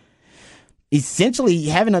seen essentially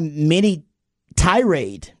having a mini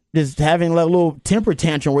tirade, just having a little temper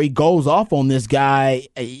tantrum where he goes off on this guy.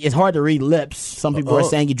 It's hard to read lips. Some people are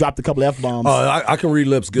saying he dropped a couple F-bombs. I can read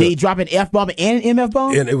lips good. Did he drop an F-bomb and an MF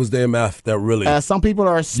bomb? And it was the MF that really... some people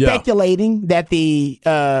are speculating that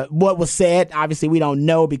what was said, obviously we don't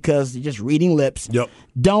know because you're just reading lips. Yep.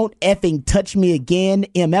 Don't effing touch me again,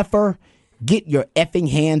 MFer. Get your effing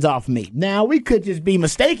hands off me. Now, we could just be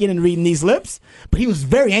mistaken in reading these lips, but he was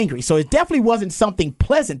very angry, so it definitely wasn't something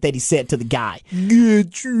pleasant that he said to the guy.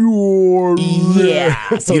 Get your...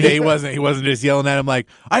 Yeah. So he wasn't just yelling at him like,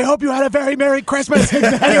 I hope you had a very Merry Christmas and you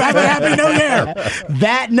have a Happy New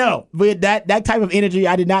Year. No. But that type of energy,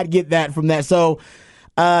 I did not get that from that. So,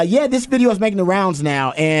 this video is making the rounds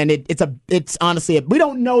now, and it's honestly, we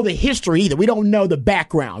don't know the history either. We don't know the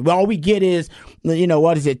background. All we get is,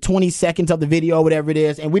 20 seconds of the video or whatever it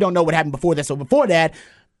is, and we don't know what happened before that. So before that,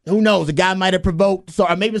 who knows? The guy might have provoked,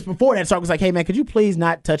 or maybe it's before that. Sark was like, hey, man, could you please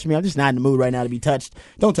not touch me? I'm just not in the mood right now to be touched.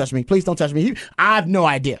 Don't touch me. Please don't touch me. I have no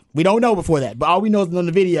idea. We don't know before that, but all we know is on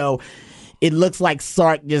the video, it looks like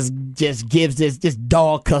Sark just gives this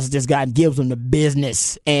dog cuss this guy and gives him the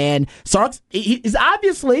business. And Sark's he's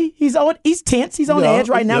obviously he's tense. He's on edge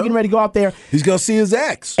right now, getting ready to go out there. He's gonna see his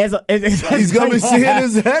ex. He's gonna be seeing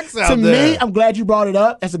his ex out there. To me, I'm glad you brought it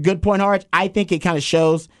up. That's a good point, Harge. I think it kind of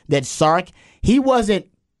shows that Sark he wasn't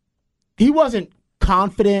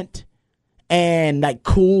confident and like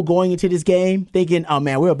cool going into this game, thinking, "Oh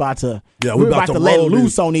man, we're about to let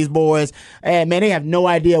loose on these boys." And man, they have no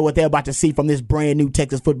idea what they're about to see from this brand new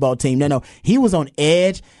Texas football team. No, he was on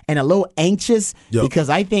edge and a little anxious because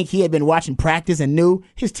I think he had been watching practice and knew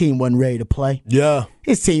his team wasn't ready to play. Yeah.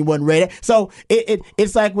 His team wasn't ready. So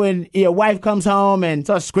it's like when your wife comes home and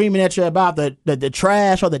starts screaming at you about the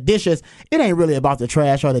trash or the dishes. It ain't really about the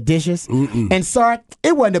trash or the dishes. Mm-mm. And Sark,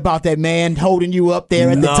 it wasn't about that man holding you up there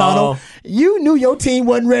at the tunnel. You knew your team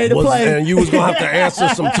wasn't ready to play. And you was going to have to answer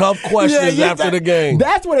some tough questions after the game.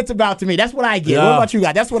 That's what it's about to me. That's what I get. Yeah. What about you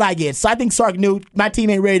guys? That's what I get. So I think Sark knew my team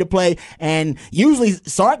ain't ready to play. And usually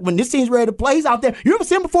Sark, when this team's ready to play, he's out there. You ever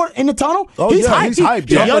seen him before in the tunnel? Oh, he's hyped. He's hyped.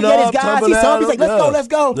 He's yelling at his guys. He's like, let's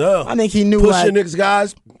go. Yeah. I think he knew. Pushing Nick's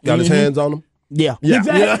guys. Got his hands on them. Yeah.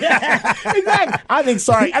 Exactly. Exactly.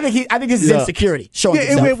 I think this is insecurity.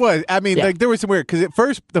 It was. I mean, like there was some weird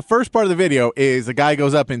because the first part of the video is the guy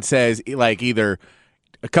goes up and says like either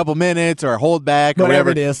a couple minutes or hold back or whatever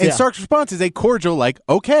it is. And Sark's response is a cordial like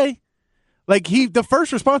okay. Like the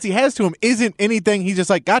first response he has to him isn't anything. He's just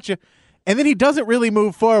like gotcha, and then he doesn't really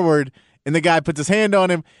move forward. And the guy puts his hand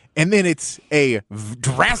on him, and then it's a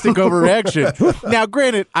drastic overreaction. Now,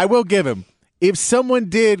 granted, I will give him, if someone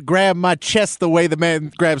did grab my chest the way the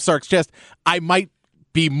man grabbed Sark's chest, I might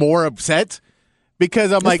be more upset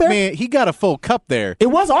because I'm like, man, he got a full cup there.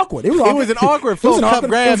 It was awkward. It was an awkward full cup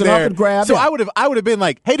grab there. Grab, so I would have been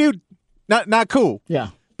like, hey, dude, not cool. Yeah.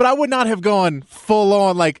 But I would not have gone full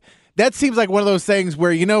on like. That seems like one of those things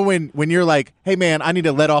where, when you're like, hey, man, I need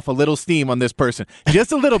to let off a little steam on this person.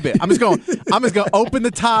 Just a little bit. I'm just going to open the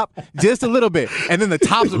top just a little bit. And then the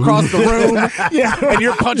top's across the room. And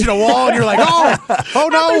you're punching a wall and you're like, oh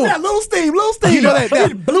no. That little steam. You know that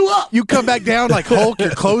it blew up. You come back down like Hulk,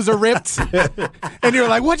 your clothes are ripped. And you're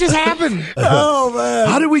like, what just happened? Oh, man.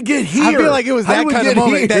 How did we get here? I feel like it was that kind of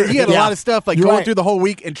moment that he had a lot of stuff like going through the whole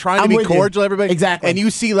week and trying to be cordial to everybody. Exactly. And you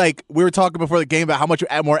see like, we were talking before the game about how much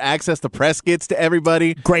more access the press gets to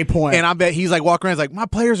everybody. Great point. And I bet he's like walking around, he's like, my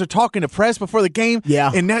players are talking to press before the game. Yeah.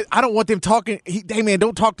 And I don't want them talking. Hey, man,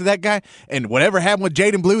 don't talk to that guy. And whatever happened with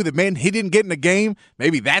Jaden Blue, that man, he didn't get in the game.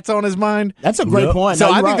 Maybe that's on his mind. That's a great point. So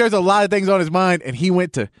I think there's a lot of things on his mind, and he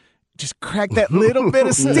went to just crack that little bit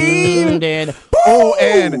of steam. And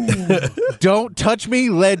don't touch me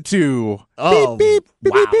led to beep, beep,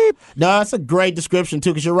 beep, beep, beep. No, that's a great description,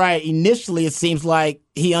 too, because you're right. Initially, it seems like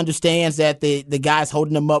he understands that the guy's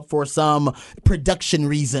holding him up for some production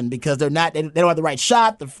reason because they don't have the right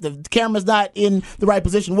shot, the camera's not in the right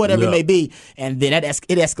position, whatever it may be. And then it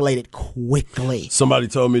escalated quickly. Somebody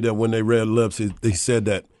told me that when they read lips, he said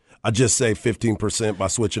that I just say 15% by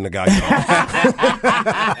switching the guy.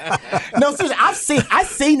 No, seriously, I've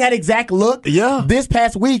seen that exact look. Yeah. This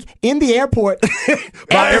past week in the airport By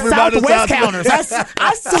at the Southwest counters.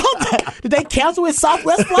 I saw that. Did they cancel his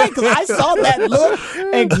Southwest flight? Because I saw that look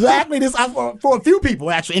exactly this for a few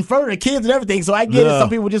people actually, in front of the kids and everything. So I get it.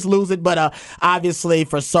 Some people just lose it, but obviously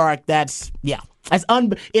for Sark, it's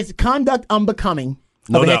conduct unbecoming.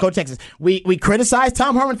 Of the head coach of Texas. We criticize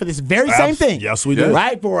Tom Herman for this very same thing. Yes, we do.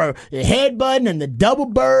 Right? For the headbutting and the double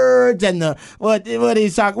birds and the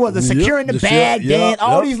the securing the bag dance,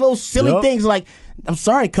 all these little silly things. Like, I'm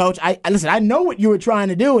sorry, Coach. Listen, I know what you were trying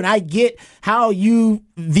to do, and I get how you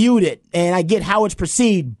viewed it, and I get how it's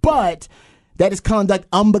perceived, but that is conduct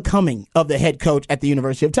unbecoming of the head coach at the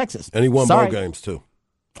University of Texas. And he won bowl games, too.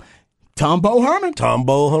 Tom Bo Herman.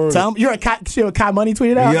 You're a Kai Money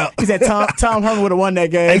tweeted out? Yeah. He said Tom Herman would have won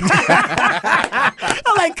that game.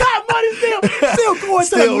 I'm like, Kai Money still going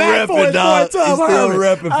to the mat for his boy Tom Herman. Still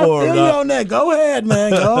repping for him. I feel you on that. Go ahead,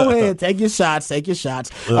 man. Go ahead. Take your shots.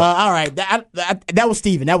 All right. That was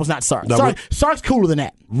Steven. That was not Sark. Sark's cooler than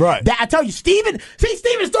that. Right. I tell you, Steven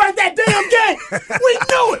started that damn game. We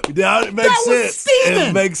knew it. Yeah, it makes sense. Was Steven.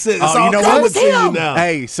 It makes sense. Oh, you know what? Was him. Now.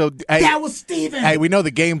 That was Steven. Hey, we know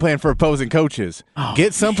the game plan for opposing coaches.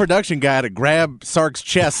 Get some production guy to grab Sark's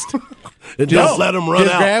chest. Just let him run out.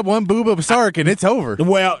 Just grab one boob of Sark and it's over.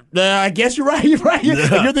 Well, I guess you're right. You're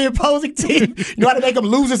the opposing team. You know how to make him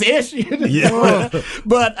lose his ish.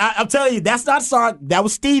 But I'm telling you, that's not Sark. That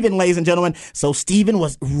was Steven, ladies and gentlemen. So Steven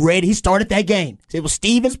was ready. He started that game. It was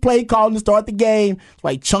Steven's play calling to start the game. That's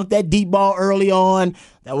why he chunked that deep ball early on.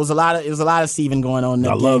 It was a lot of Steven going on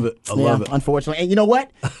there. I love it. I love it. Unfortunately. And you know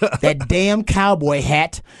what? That damn cowboy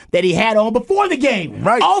hat that he had on before the game.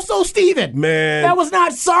 Right. Also Steven. Man. That was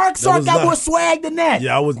not Sark. Sark got more swag than that.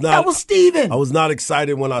 Yeah, I was not. That was Steven. I was not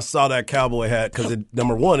excited when I saw that cowboy hat because,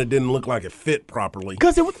 number one, it didn't look like it fit properly.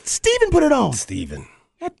 Because Steven put it on. Steven.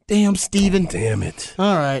 That damn Steven. Damn it.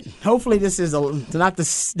 All right. Hopefully this is not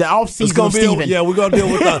the off-season of Steven. Yeah, we're going to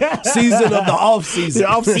deal with the season of the off-season. The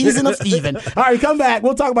off-season of Steven. All right, come back.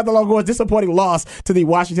 We'll talk about the Longhorns' disappointing loss to the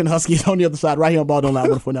Washington Huskies on the other side right here on Ball Don't Lie.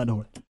 104.9 Horn.